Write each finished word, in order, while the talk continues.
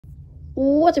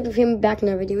What's up, everyone? Back in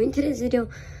another video. In today's video,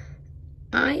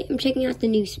 I am checking out the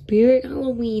new Spirit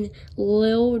Halloween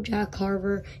Lil Jack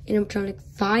Carver Animatronic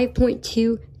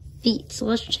 5.2 feet. So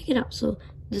let's check it out. So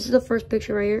this is the first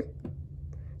picture right here.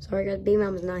 Sorry guys, Baby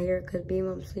Mom's not here because Baby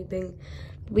Mom's sleeping.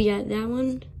 We got that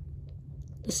one.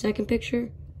 The second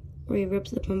picture where he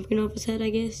rips the pumpkin off his head, I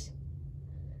guess.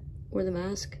 Or the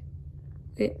mask.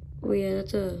 Oh yeah,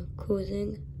 that's a cool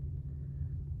thing.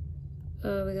 We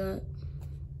got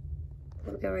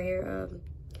what we got right here?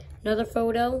 Another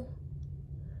photo.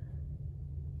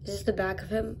 Is this the back of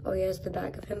him? Oh yeah, it's the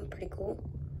back of him. Pretty cool.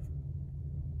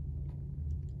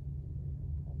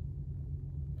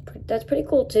 That's pretty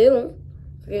cool too.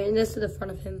 Okay, and this is the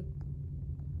front of him.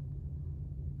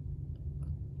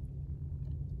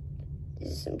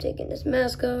 This is him taking his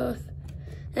mask off.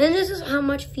 And this is how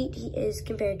much feet he is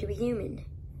compared to a human.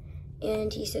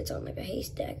 And he sits on like a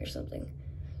haystack or something.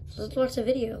 So let's watch the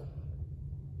video.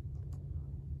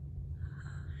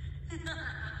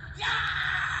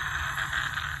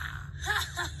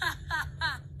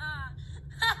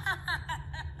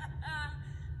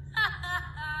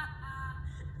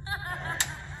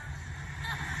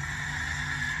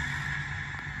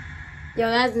 Yo,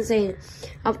 that's insane.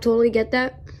 I'll totally get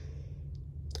that.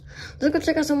 Let's go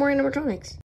check out some more animatronics.